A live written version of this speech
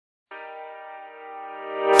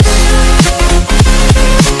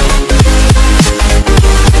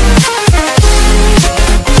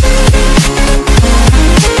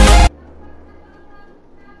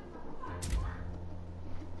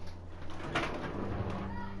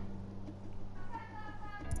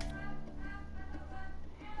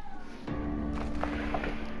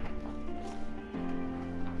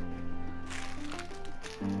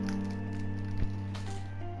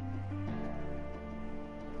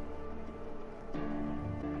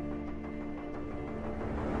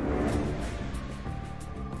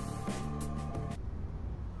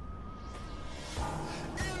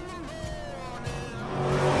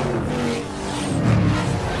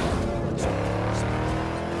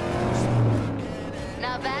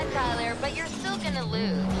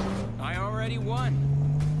lose. I already won.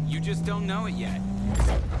 You just don't know it yet.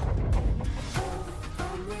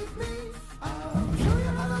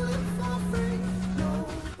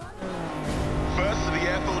 First to the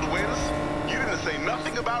airfield wins. You didn't say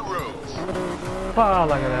nothing about roads.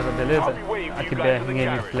 Fala galera, beleza? Aqui BR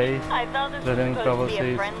Gameplay, trazendo pra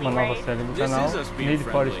vocês uma nova série do canal, For Speed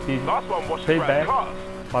Payback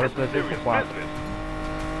para o PS4.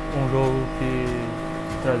 Um jogo que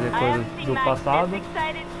trazer coisas do passado,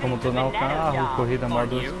 como tornar o carro, corrida mais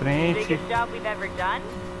dos frente,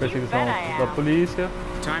 perseguição da polícia.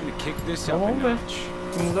 Então vamos ver o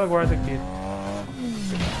que nos aguarda aqui.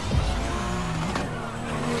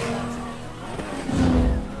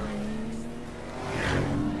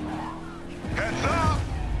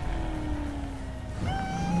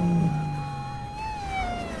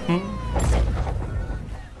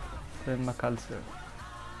 Na calça.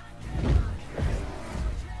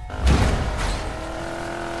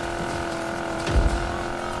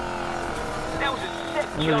 Vamos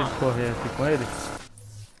a gente correr aqui com ele.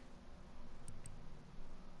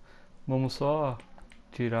 Vamos só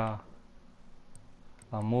tirar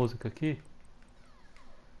a música aqui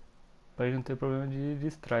pra gente não ter problema de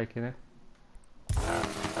strike, né?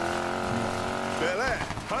 Bel-Air,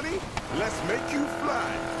 honey, let's make you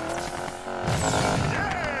fly.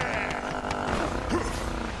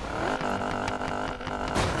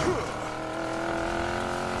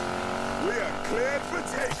 Cleared for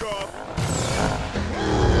takeoff.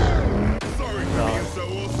 Sorry for being so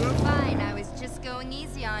awesome. Fine, I was just going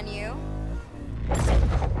easy on you.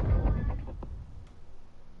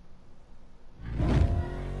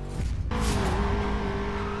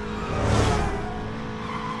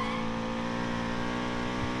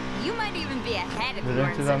 You might even be ahead if you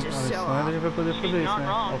weren't such a show-off. A gente vai poder fazer isso, né?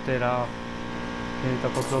 Alterar quem ele tá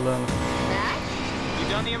controlando. Mac? You've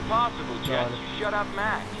done the impossible, Jess. You shut up,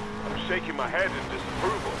 Mac. I'm shaking my head in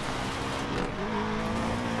disapproval.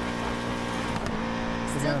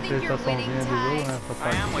 Still think you're winning ties?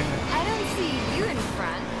 I am winning. I don't see you in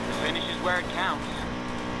front. The finish is where it counts.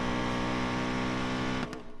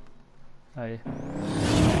 Aí.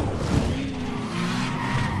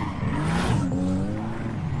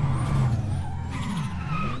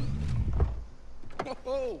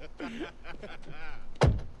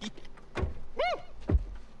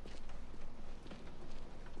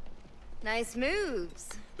 Nice moves.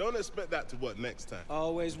 Don't expect that to work next time.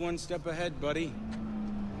 Always one step ahead, buddy.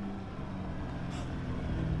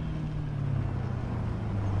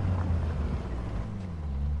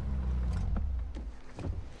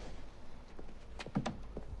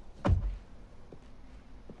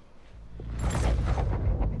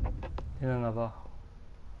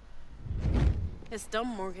 It's done,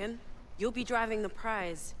 Morgan. You'll be driving the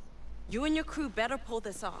prize. You and your crew better pull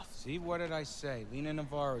this off. See, what did I say? Lena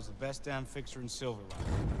Navarro is the best damn fixer in Silver Rock.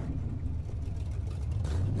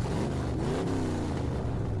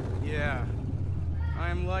 Yeah.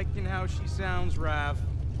 I'm liking how she sounds, Rav.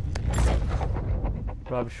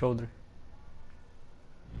 Rob shoulder.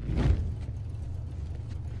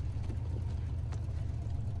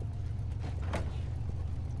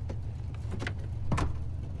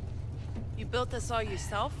 You built this all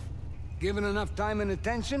yourself? Given enough time and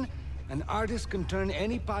attention, an artist can turn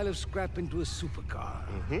any pile of scrap into a supercar.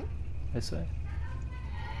 Isso aí.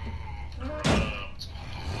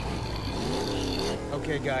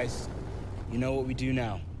 Okay, guys. You know what we do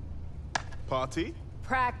now. Party?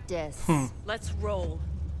 Practice. Let's roll.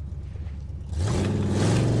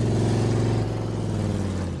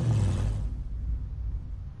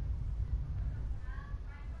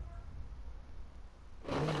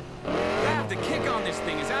 The kick on this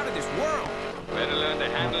thing is out of this world. Better learn to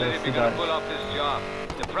handle it if you're gonna pull off this job.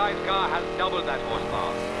 The prize car has double that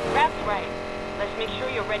horsepower. That's right. Let's make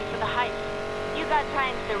sure you're ready for the heist. You got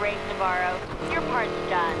time to race, Navarro. Your part's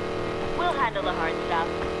done. We'll handle the hard stuff.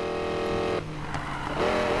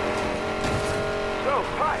 So,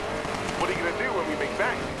 hi. What are you gonna do when we make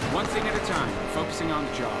bank? One thing at a time, focusing on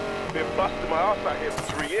the job. Been busting my ass out here for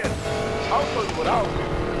 3 years. I'll tell you what I'll do.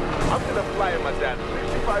 I'm gonna fly in my dad's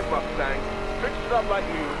 65 Mustang, fix it up like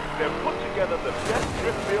new, then put together the best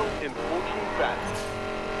drift build in Fortune Valley.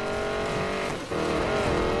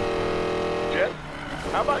 Jess,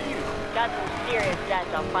 how about you? Got some serious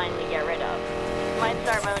debts I'll finally get rid of. Might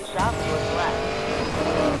start my own shop with what's left.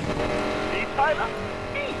 See, Tyler?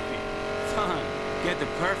 Easy. Fine. Get the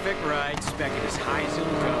perfect ride, spec it as high as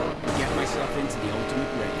it'll go, and get myself into the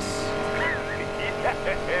ultimate race.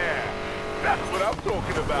 Yeah, that's what I'm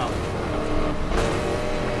talking about.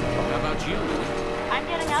 How about you, Lily? I'm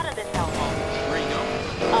getting out of this hellhole. Where you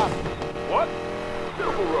going? Up. What?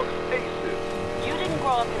 Silver Rock's aces. You didn't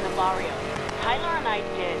grow up in the barrio. Tyler and I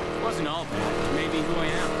did. It wasn't all bad. Maybe who I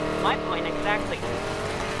am. My point exactly.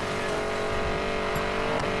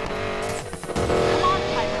 Come on,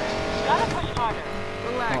 Tyler. You gotta push harder.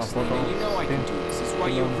 Relax, Lena. You know I can do this. This is why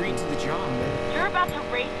you agreed to the job. You're about to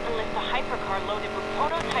race and lift a hypercar loaded with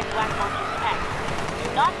prototype black market specs.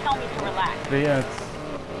 Do not tell me to relax. Yes.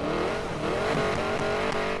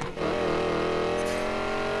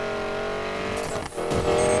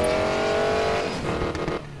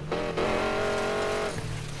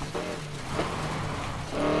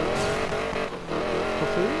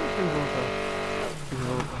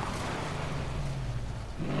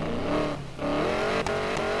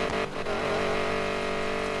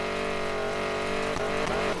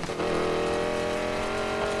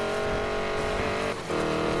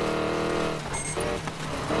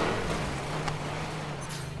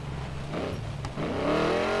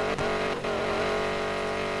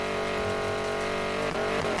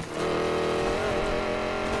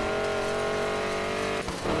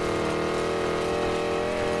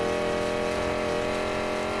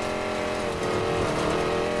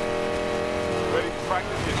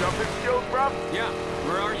 Practice your jumping skills, bruv? Yeah,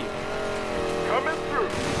 where are you? Coming through.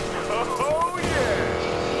 Oh, yeah!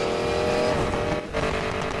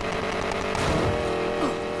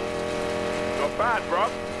 Not bad,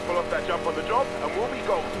 bruv. Pull off that jump on the job, and we'll be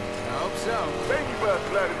golden. I hope so. Baby bird's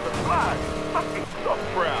learning to fly. I'm so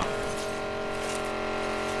proud.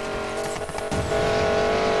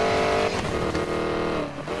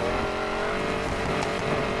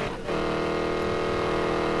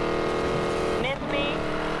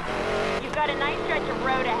 Stretch of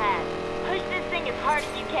road ahead. Push this thing as hard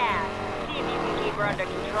as you can. See if you can keep her under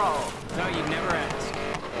control. No, you'd never ask.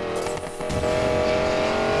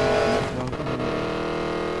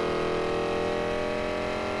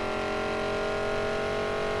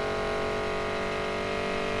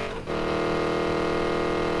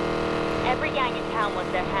 Every gang in town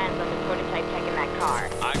wants their hands on the prototype tech in that car.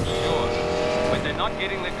 I'm sure. But they're not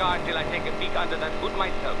getting the car until I take a peek under that hood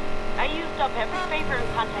myself. I used up every favor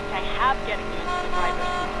and contact I have getting you into the driver's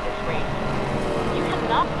seat of this race. You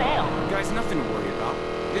cannot fail. Guys, nothing to worry about.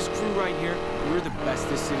 This crew right here, we're the best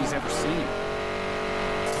this city's ever seen.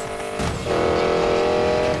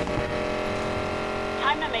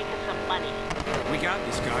 Time to make us some money. We got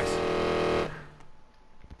this, guys.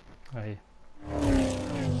 Aí.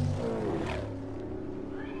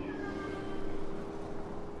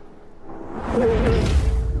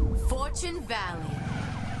 Fortune Valley.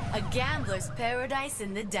 A gambler's paradise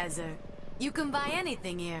in the desert. You can buy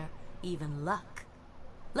anything here, even luck.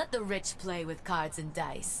 Let the rich play with cards and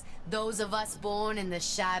dice. Those of us born in the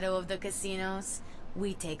shadow of the casinos,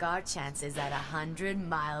 we take our chances at 100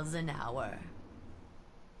 miles an hour.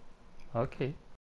 Ok.